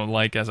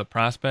 like as a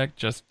prospect.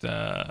 Just,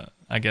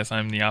 I guess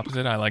I'm the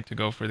opposite. I like to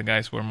go for the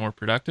guys who are more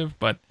productive,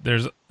 but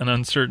there's an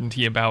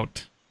uncertainty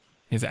about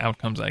his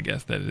outcomes, I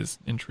guess, that is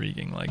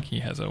intriguing. Like he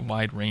has a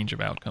wide range of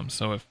outcomes.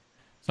 So if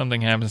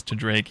something happens to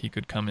Drake, he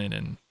could come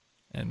in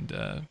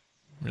and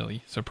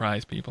really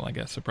surprise people, I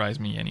guess. Surprise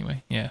me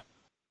anyway. Yeah.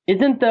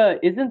 Isn't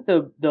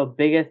the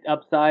biggest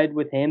upside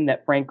with him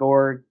that Frank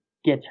Gore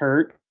gets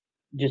hurt?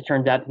 Just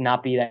turns out to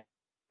not be that.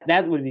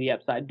 That would be the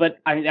upside, but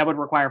I mean that would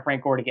require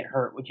Frank Gore to get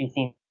hurt, which he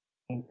seems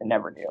to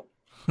never do.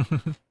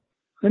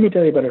 Let me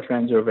tell you about our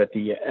friends over at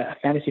the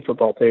Fantasy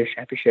Football Players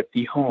Championship,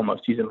 the home of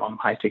season-long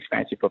high-stakes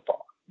fantasy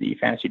football. The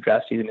fantasy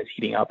draft season is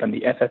heating up, and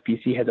the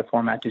FFPC has a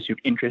format to suit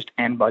interest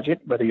and budget.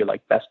 Whether you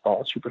like best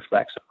ball, super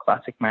flex, or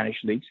classic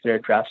managed leagues, there are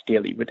drafts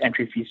daily with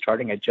entry fees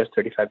starting at just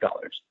 $35.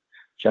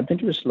 Jump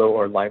into a slow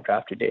or live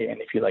draft today, and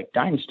if you like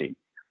Dynasty,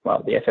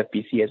 well, the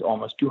FFPC has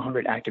almost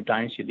 200 active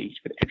Dynasty leagues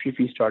with entry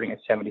fees starting at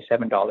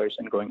 $77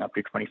 and going up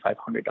to $2,500.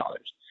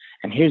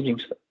 And here's the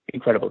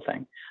incredible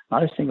thing.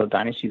 Not a single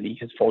Dynasty league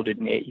has folded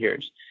in 8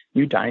 years.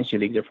 New Dynasty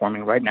leagues are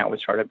forming right now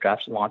with startup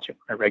drafts launching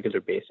on a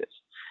regular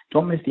basis.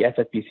 Don't miss the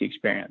FFPC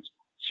experience.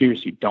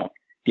 Seriously, don't.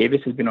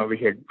 Davis has been over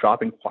here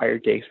dropping fire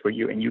takes for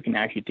you, and you can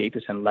actually take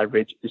this and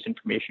leverage this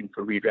information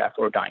for redraft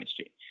or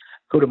Dynasty.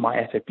 Go to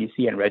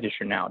MyFFPC and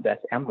register now.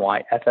 That's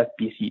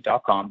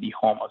myffpc.com, the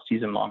home of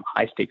season-long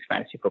high-stakes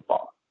fantasy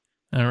football.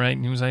 All right,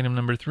 news item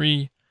number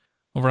 3.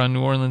 Over on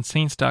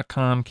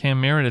NewOrleansSaints.com,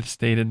 Cam Meredith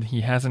stated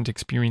he hasn't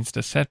experienced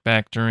a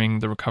setback during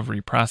the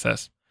recovery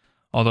process.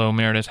 Although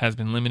Meredith has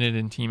been limited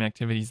in team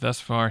activities thus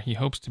far, he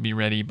hopes to be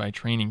ready by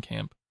training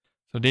camp.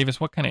 So, Davis,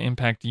 what kind of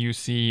impact do you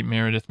see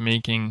Meredith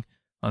making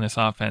on this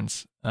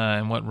offense,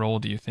 and what role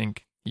do you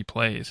think he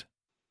plays?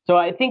 So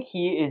I think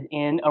he is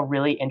in a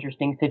really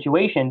interesting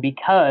situation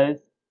because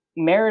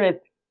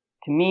Meredith,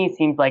 to me,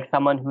 seems like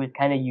someone who is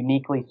kind of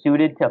uniquely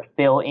suited to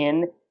fill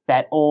in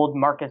that old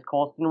Marcus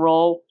Colston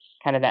role,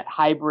 kind of that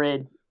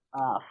hybrid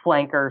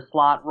flanker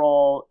slot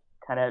role,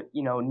 kind of,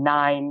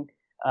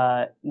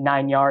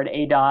 9-yard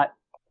ADOT.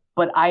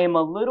 But I am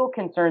a little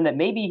concerned that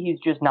maybe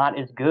he's just not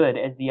as good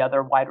as the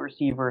other wide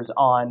receivers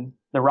on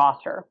the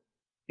roster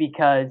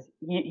because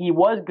he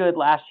was good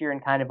last year in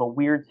kind of a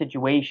weird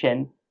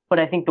situation. But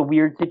I think the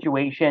weird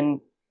situation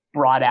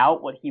brought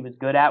out what he was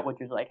good at, which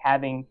was like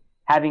having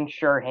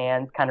sure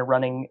hands, kind of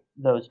running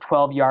those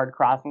 12-yard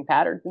crossing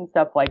patterns and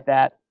stuff like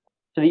that.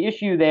 So the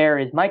issue there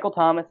is Michael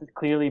Thomas is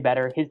clearly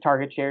better. His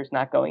target share is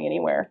not going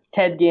anywhere.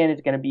 Ted Ginn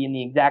is going to be in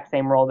the exact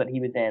same role that he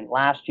was in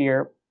last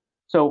year.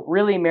 So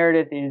really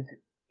Meredith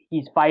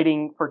he's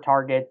fighting for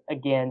targets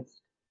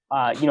against,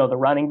 the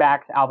running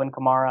backs, Alvin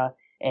Kamara,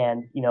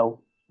 and,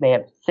 they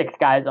have 6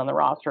 guys on the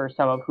roster,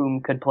 some of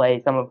whom could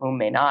play, some of whom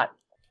may not.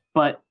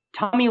 But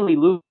Tommy Lee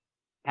Lewis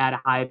had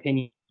a high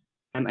opinion.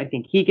 I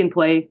think he can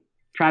play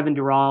Travin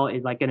Durrell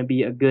is like going to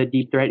be a good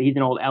deep threat. He's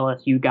an old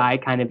LSU guy,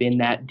 kind of in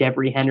that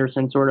Devery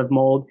Henderson sort of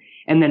mold.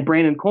 And then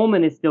Brandon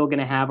Coleman is still going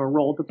to have a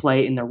role to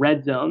play in the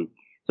red zone.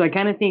 So I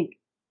kind of think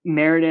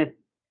Meredith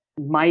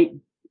might.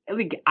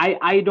 Like,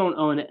 I don't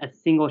own a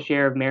single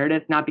share of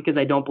Meredith, not because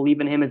I don't believe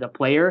in him as a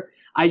player.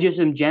 I just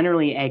am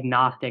generally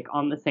agnostic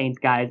on the Saints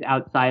guys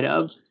outside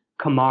of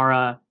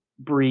Kamara,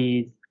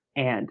 Breeze,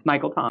 and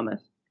Michael Thomas.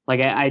 Like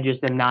I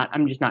just am not.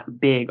 I'm just not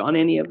big on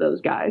any of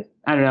those guys.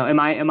 I don't know. Am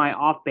I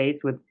off base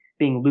with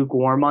being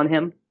lukewarm on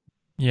him?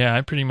 Yeah,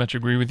 I pretty much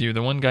agree with you.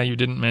 The one guy you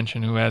didn't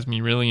mention who has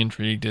me really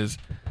intrigued is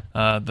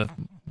the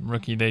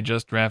rookie they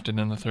just drafted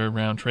in the third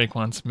round,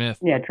 Traquan Smith.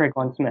 Yeah,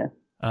 Traquan Smith.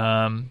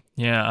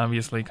 Yeah,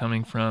 obviously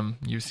coming from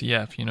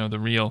UCF, the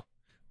real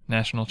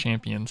national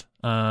champions.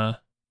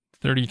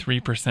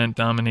 33%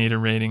 dominator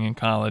rating in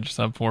college,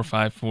 sub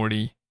 4.5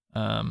 40.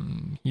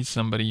 He's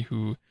somebody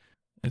who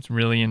is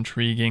really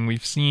intriguing.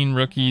 We've seen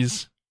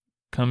rookies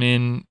come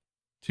in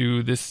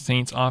to this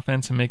Saints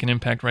offense and make an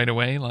impact right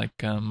away, like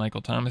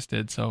Michael Thomas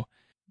did. So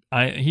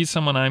he's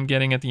someone I'm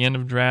getting at the end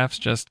of drafts,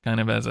 just kind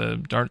of as a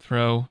dart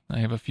throw. I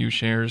have a few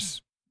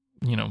shares,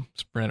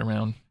 spread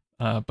around.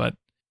 But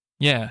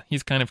yeah,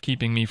 he's kind of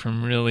keeping me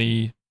from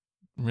really,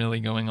 really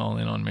going all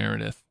in on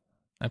Meredith.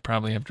 I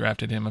probably have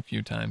drafted him a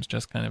few times,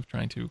 just kind of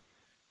trying to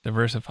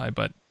diversify,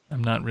 but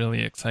I'm not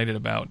really excited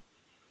about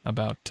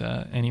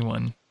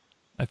anyone,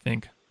 I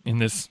think, in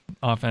this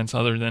offense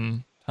other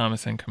than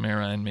Thomas and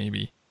Kamara and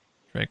maybe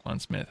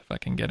Traquan Smith, if I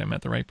can get him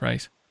at the right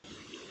price.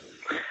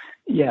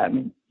 Yeah, I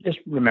mean, just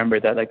remember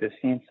that like the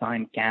Saints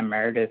signed Cam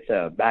Meredith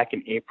back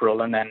in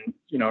April, and then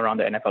around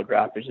the NFL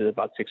draft, which is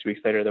about 6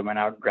 weeks later, they went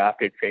out and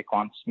drafted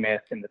Traquan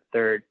Smith in the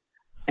third.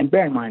 And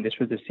bear in mind, this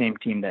was the same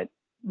team that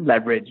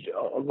leveraged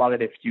a lot of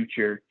their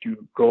future to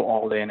go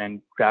all in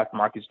and draft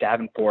Marcus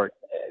Davenport.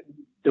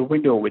 The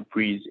window with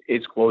Breeze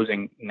is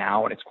closing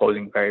now, and it's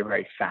closing very,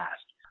 very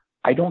fast.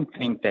 I don't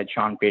think that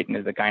Sean Payton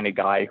is the kind of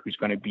guy who's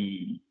going to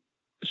be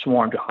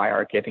sworn to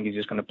hierarchy. I think he's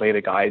just going to play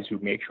the guys who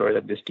make sure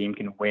that this team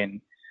can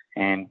win.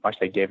 And much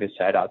like Davis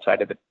said,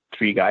 outside of the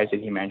three guys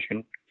that he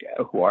mentioned,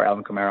 who are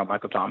Alvin Kamara,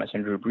 Michael Thomas,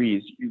 and Drew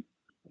Brees, it's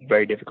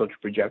very difficult to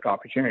project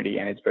opportunity,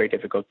 and it's very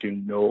difficult to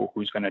know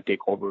who's going to take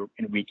over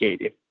in week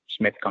 8. If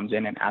Smith comes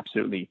in and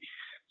absolutely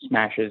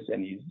smashes,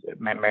 and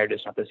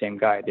Meredith's not the same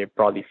guy, they're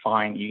probably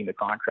fine eating the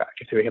contract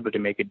if they're able to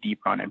make a deep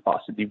run and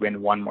possibly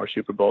win one more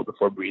Super Bowl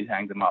before Brees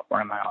hangs them up.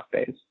 Or am I off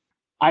base?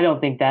 I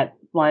don't think that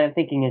line of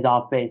thinking is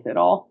off base at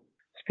all.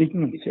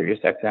 Speaking of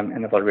SiriusXM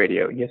NFL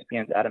Radio,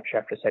 ESPN's Adam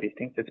Schefter said he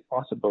thinks it's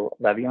possible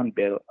Le'Veon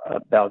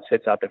Bell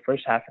sits out the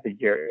first half of the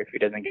year if he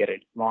doesn't get a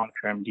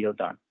long-term deal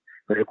done.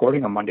 We're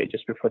recording on Monday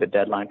just before the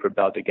deadline for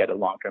Bell to get a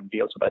long-term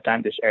deal, so by the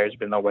time this airs,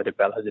 we'll know whether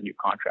Bell has a new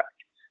contract.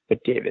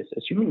 But Davis,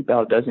 assuming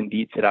Bell does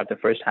indeed sit out the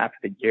first half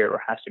of the year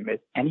or has to miss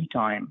any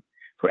time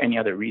for any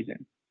other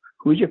reason,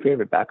 who's your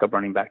favorite backup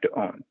running back to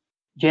own?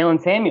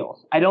 Jalen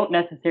Samuels. I don't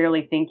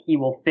necessarily think he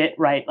will fit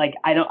right.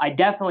 I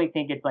definitely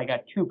think it's like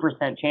a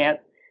 2% chance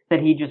that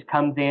he just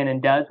comes in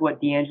and does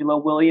what D'Angelo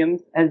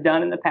Williams has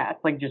done in the past,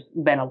 like just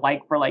been a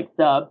like-for-like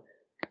sub.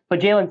 But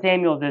Jalen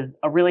Samuels is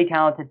a really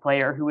talented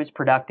player who is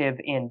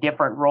productive in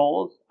different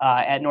roles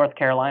at North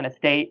Carolina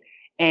State.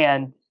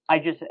 And I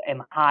just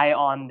am high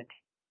on the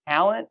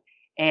talent.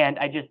 And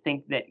I just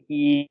think that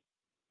he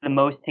the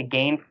most to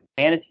gain from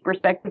a fantasy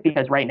perspective,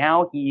 because right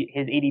now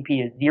his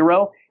ADP is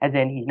 0, as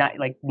in he's not,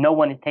 like, no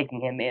one is taking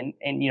him in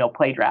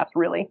play drafts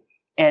really.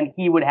 And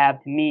he would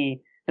have, to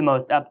me, the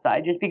most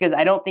upside, just because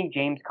I don't think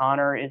James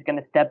Conner is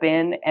going to step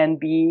in and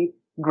be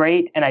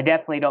great. And I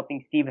definitely don't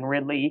think Stephen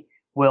Ridley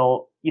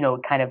will,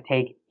 kind of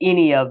take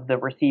any of the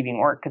receiving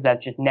work, because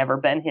that's just never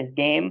been his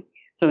game.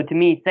 So to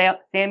me,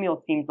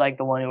 Samuel seems like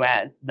the one who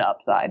has the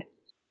upside.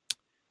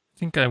 I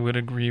think I would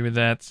agree with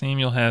that.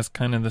 Samuel has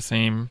kind of the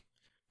same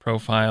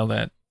profile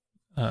that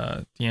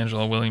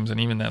D'Angelo Williams and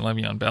even that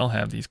Le'Veon Bell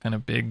have, these kind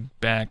of big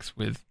backs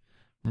with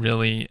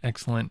really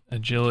excellent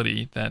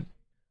agility that,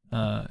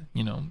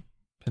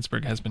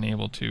 Pittsburgh has been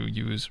able to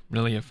use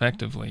really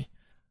effectively.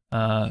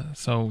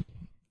 So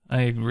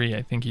I agree.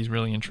 I think he's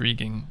really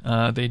intriguing.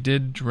 They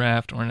did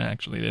draft, or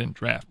actually they didn't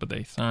draft, but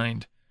they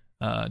signed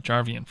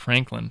Jarvian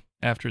Franklin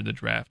after the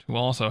draft, who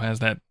also has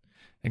that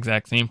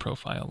exact same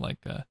profile. Like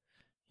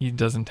he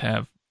doesn't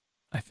have,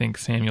 I think,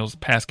 Samuel's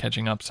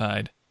pass-catching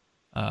upside,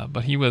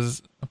 but he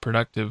was a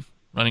productive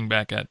running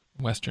back at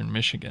Western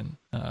Michigan,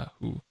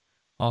 who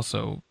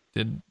also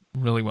did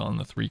really well in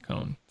the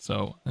 3-cone.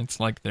 So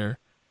it's like they're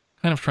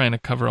kind of trying to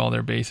cover all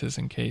their bases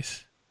in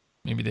case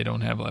maybe they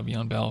don't have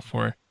Le'Veon Bell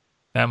for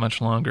that much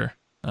longer,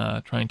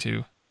 trying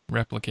to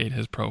replicate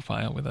his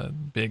profile with a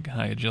big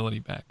high agility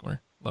back,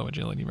 or low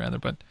agility rather.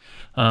 But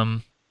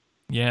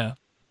yeah,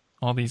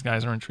 all these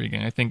guys are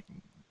intriguing. I think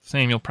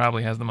Samuel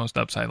probably has the most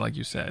upside, like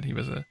you said. He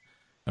was a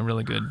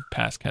really good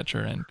pass catcher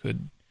and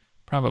could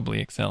probably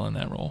excel in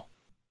that role.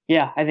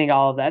 Yeah, I think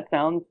all of that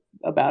sounds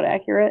about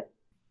accurate.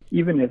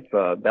 Even if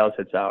Bell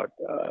sits out,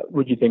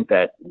 would you think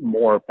that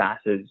more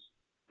passes?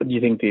 Do you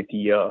think that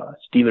the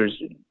Steelers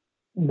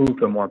move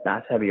to a more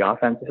pass-heavy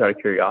offense? Just out of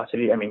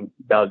curiosity, I mean,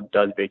 Bell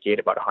does vacate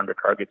about 100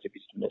 targets if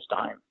he's to miss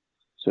time.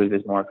 So is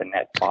this more of a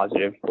net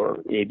positive for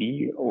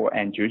AB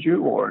and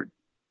Juju, or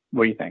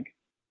what do you think?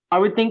 I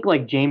would think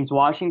like James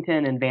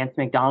Washington and Vance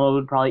McDonald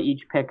would probably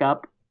each pick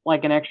up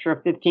like an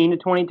extra 15 to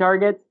 20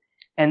 targets.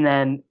 And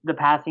then the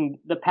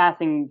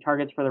passing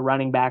targets for the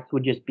running backs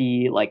would just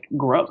be like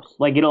gross.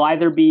 Like it'll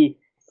either be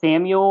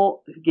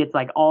Samuel gets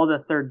like all the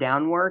third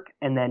down work,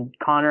 and then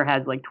Connor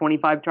has like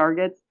 25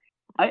 targets.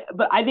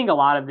 But I think a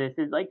lot of this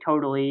is like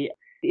totally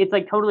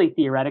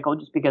theoretical,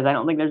 just because I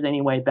don't think there's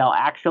any way Bell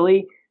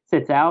actually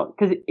sits out.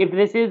 Because if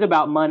this is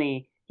about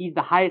money, he's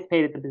the highest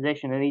paid at the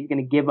position, and he's going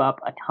to give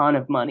up a ton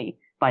of money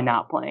by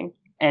not playing,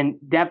 and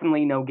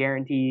definitely no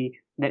guarantee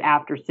that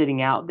after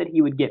sitting out that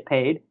he would get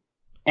paid.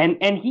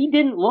 And he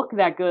didn't look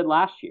that good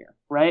last year,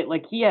 right?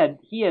 Like he had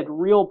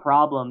real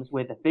problems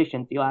with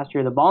efficiency last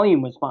year. The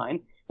volume was fine,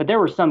 but there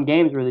were some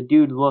games where the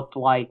dude looked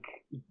like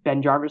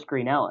Ben Jarvis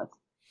Green Ellis.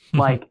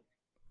 Like,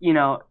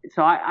 so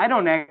I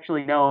don't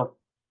actually know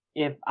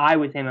if I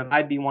was him, if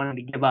I'd be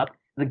wanting to give up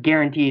the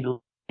guaranteed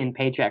in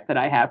paycheck that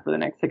I have for the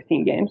next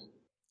 16 games.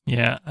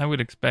 Yeah, I would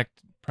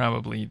expect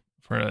probably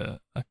for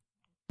a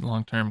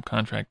long-term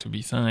contract to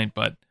be signed,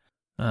 but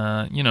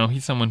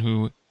he's someone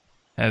who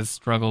has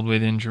struggled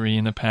with injury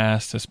in the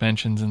past,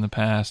 suspensions in the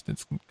past.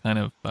 It's kind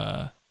of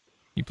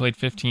he played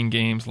 15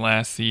 games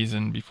last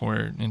season, before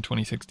in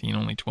 2016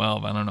 only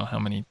 12. I don't know how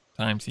many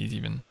times he's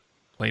even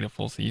played a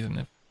full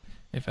season,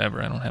 if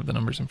ever. I don't have the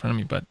numbers in front of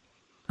me, but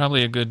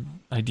probably a good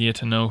idea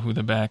to know who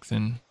the backs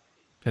in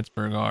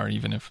Pittsburgh are,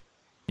 even if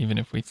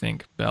we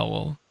think Bell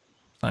will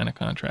sign a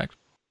contract.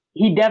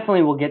 He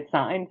definitely will get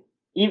signed,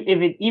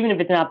 even if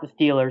it's not the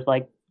Steelers.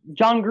 Like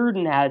John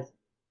Gruden has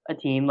a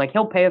team, like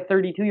he'll pay a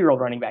 32-year-old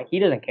running back. He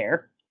doesn't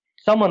care.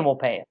 Someone will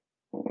pay it.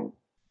 All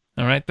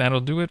right, that'll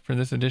do it for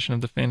this edition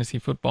of the Fantasy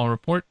Football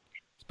Report.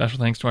 Special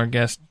thanks to our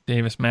guest,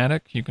 Davis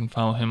Mattek. You can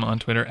follow him on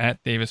Twitter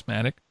at Davis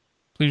Mattek.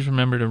 Please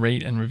remember to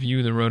rate and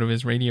review the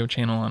RotoViz radio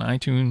channel on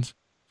iTunes.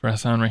 For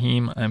Hassan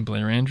Rahim, I'm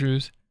Blair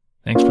Andrews.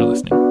 Thanks for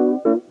listening.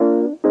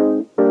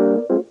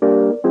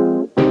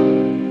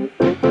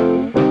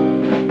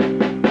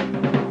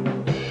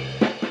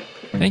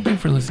 Thank you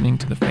for listening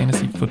to the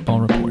Fantasy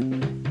Football Report.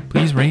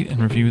 Please rate and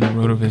review the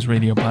RotoViz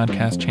Radio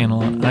podcast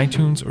channel on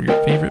iTunes or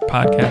your favorite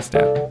podcast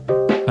app.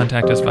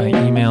 Contact us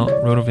via email,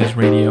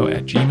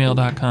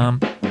 rotovizradio@gmail.com,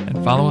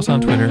 and follow us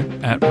on Twitter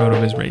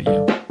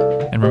 @rotovizradio.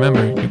 And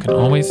remember, you can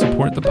always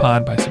support the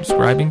pod by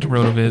subscribing to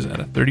RotoViz at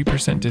a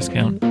 30%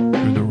 discount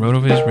through the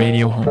RotoViz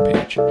Radio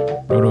homepage,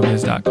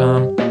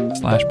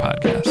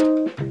 rotoviz.com/podcast.